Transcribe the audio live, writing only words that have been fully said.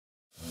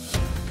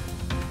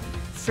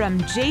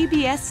From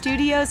JBS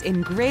Studios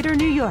in Greater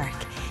New York,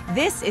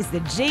 this is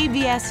the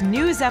JBS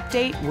News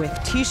Update with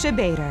Teisha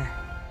Bader.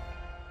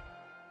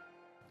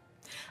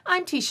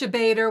 I'm Teisha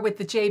Bader with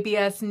the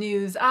JBS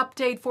News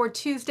Update for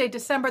Tuesday,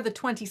 December the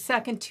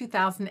 22nd,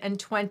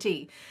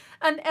 2020.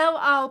 An El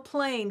Al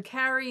plane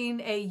carrying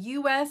a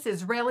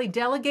U.S.-Israeli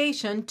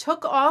delegation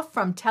took off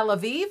from Tel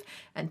Aviv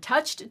and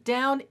touched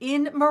down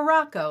in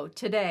Morocco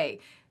today.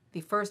 The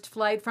first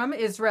flight from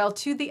Israel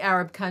to the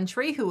Arab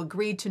country, who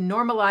agreed to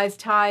normalize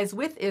ties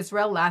with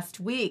Israel last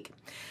week.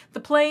 The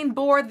plane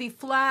bore the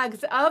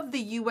flags of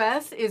the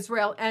U.S.,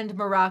 Israel, and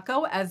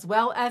Morocco, as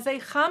well as a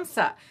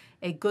khamsa,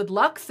 a good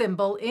luck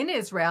symbol in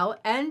Israel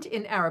and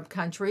in Arab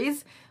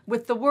countries,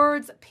 with the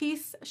words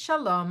peace,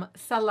 shalom,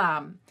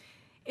 salam.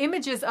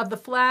 Images of the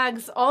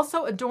flags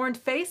also adorned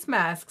face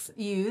masks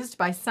used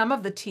by some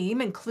of the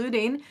team,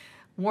 including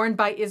worn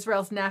by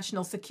Israel's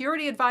National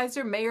Security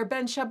Advisor, Meir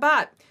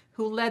Ben-Shabbat,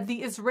 who led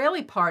the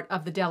Israeli part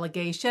of the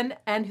delegation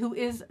and who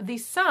is the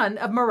son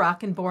of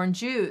Moroccan-born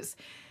Jews.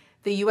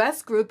 The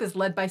U.S. group is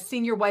led by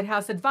senior White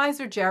House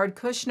advisor Jared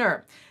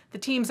Kushner. The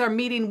teams are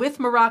meeting with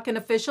Moroccan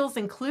officials,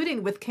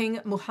 including with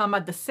King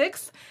Mohammed VI,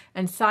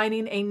 and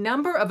signing a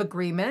number of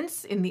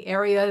agreements in the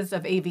areas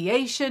of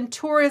aviation,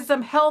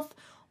 tourism, health,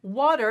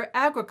 water,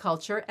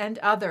 agriculture, and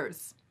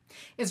others.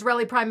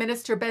 Israeli Prime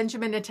Minister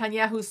Benjamin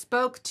Netanyahu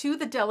spoke to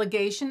the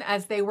delegation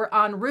as they were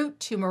en route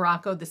to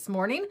Morocco this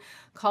morning,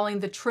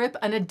 calling the trip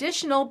an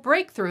additional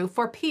breakthrough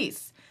for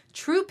peace,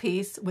 true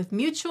peace with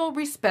mutual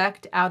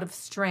respect out of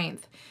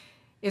strength.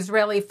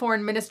 Israeli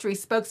Foreign Ministry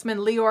spokesman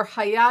Lior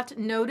Hayat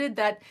noted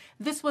that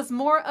this was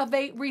more of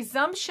a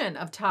resumption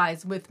of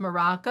ties with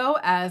Morocco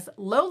as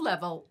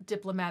low-level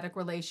diplomatic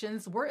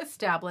relations were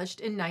established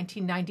in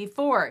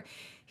 1994.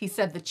 He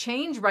said the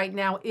change right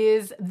now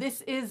is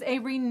this is a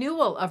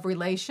renewal of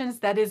relations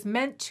that is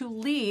meant to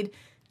lead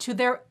to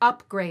their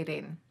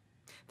upgrading.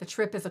 The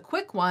trip is a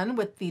quick one,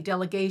 with the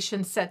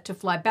delegation set to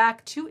fly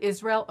back to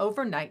Israel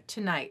overnight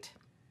tonight.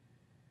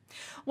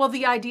 Well,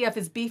 the IDF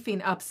is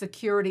beefing up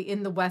security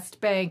in the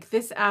West Bank,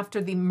 this after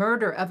the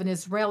murder of an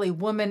Israeli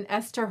woman,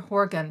 Esther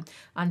Horgan,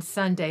 on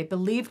Sunday,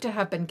 believed to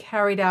have been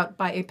carried out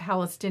by a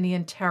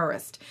Palestinian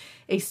terrorist.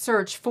 A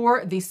search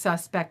for the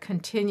suspect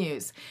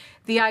continues.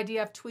 The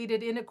IDF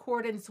tweeted, in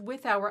accordance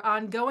with our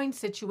ongoing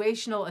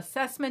situational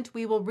assessment,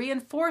 we will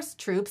reinforce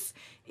troops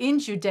in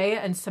Judea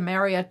and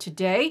Samaria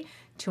today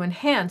to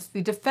enhance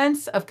the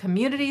defense of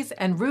communities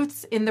and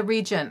routes in the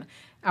region.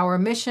 Our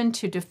mission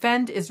to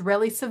defend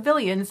Israeli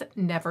civilians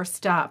never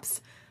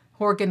stops.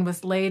 Horgan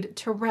was laid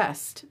to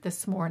rest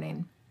this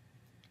morning.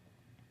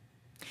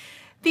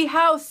 The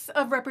House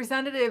of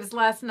Representatives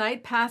last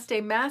night passed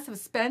a massive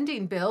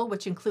spending bill,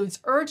 which includes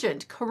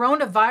urgent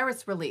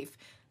coronavirus relief,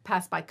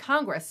 passed by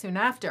Congress soon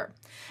after,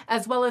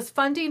 as well as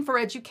funding for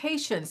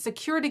education,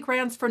 security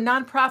grants for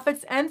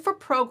nonprofits, and for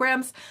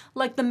programs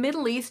like the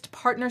Middle East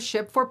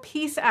Partnership for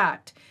Peace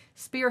Act,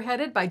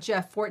 spearheaded by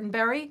Jeff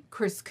Fortenberry,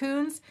 Chris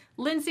Coons,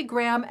 Lindsey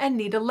Graham, and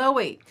Nita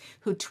Lowey,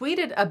 who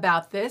tweeted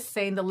about this,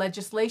 saying the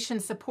legislation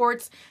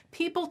supports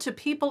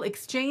people-to-people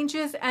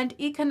exchanges and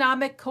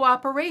economic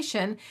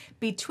cooperation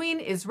between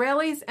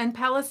Israelis and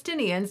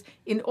Palestinians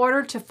in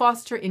order to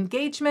foster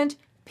engagement,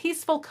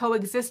 peaceful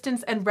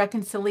coexistence, and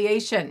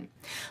reconciliation.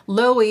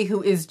 Lowey,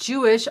 who is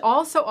Jewish,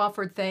 also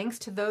offered thanks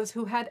to those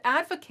who had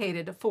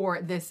advocated for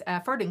this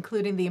effort,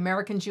 including the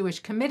American Jewish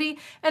Committee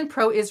and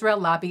pro-Israel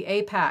lobby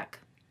AIPAC.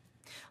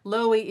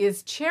 Lowey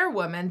is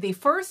chairwoman, the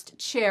first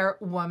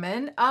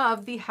chairwoman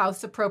of the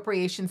House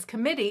Appropriations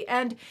Committee,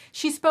 and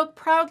she spoke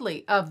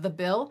proudly of the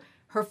bill,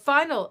 her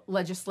final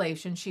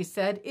legislation, she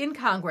said, in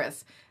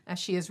Congress, as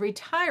she is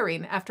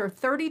retiring after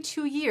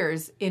 32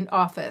 years in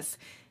office.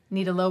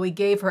 Nita Lowey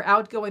gave her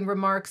outgoing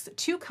remarks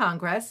to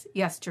Congress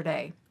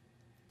yesterday.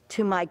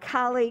 To my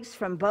colleagues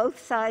from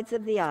both sides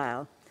of the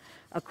aisle,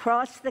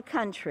 across the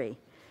country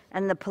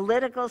and the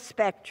political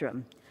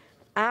spectrum,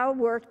 our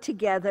work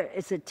together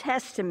is a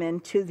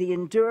testament to the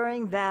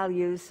enduring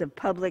values of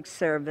public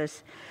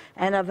service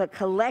and of a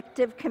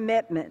collective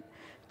commitment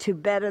to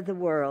better the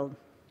world.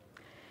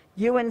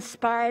 You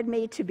inspired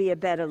me to be a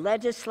better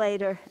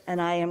legislator, and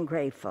I am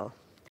grateful.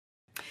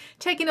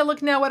 Taking a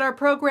look now at our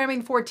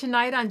programming for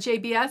tonight on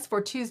JBS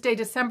for Tuesday,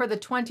 December the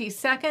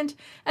 22nd.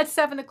 At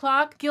 7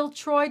 o'clock, Gil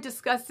Troy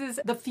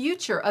discusses the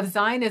future of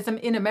Zionism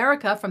in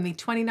America from the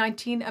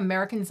 2019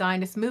 American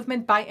Zionist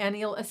Movement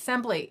Biennial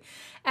Assembly.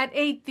 At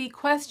 8, the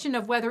question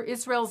of whether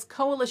Israel's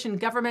coalition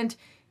government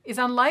is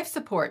on life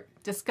support,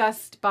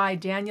 discussed by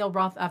Daniel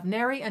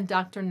Roth-Avneri and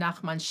Dr.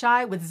 Nachman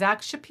Shai with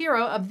Zach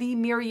Shapiro of the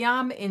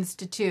Miriam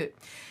Institute.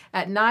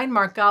 At 9,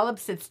 Mark Golub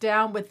sits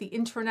down with the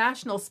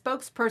international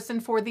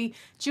spokesperson for the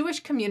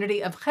Jewish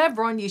community of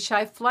Hebron,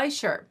 Yishai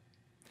Fleischer.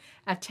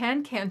 At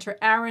 10, cantor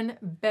Aaron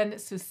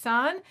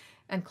Ben-Susan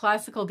and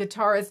classical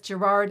guitarist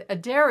Gerard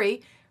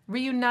Aderi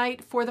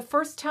reunite for the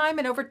first time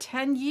in over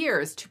 10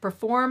 years to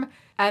perform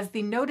as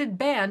the noted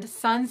band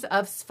Sons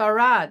of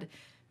Sfarad.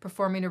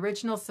 performing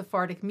original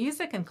Sephardic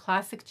music and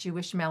classic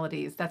Jewish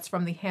melodies. That's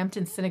from the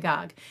Hampton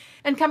Synagogue.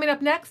 And coming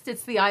up next,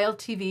 it's the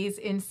ILTV's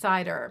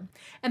Insider.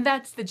 And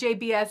that's the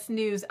JBS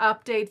News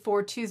Update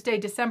for Tuesday,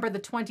 December the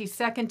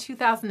 22nd,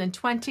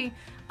 2020.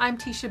 I'm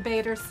Teisha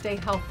Bader. Stay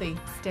healthy,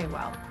 stay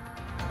well.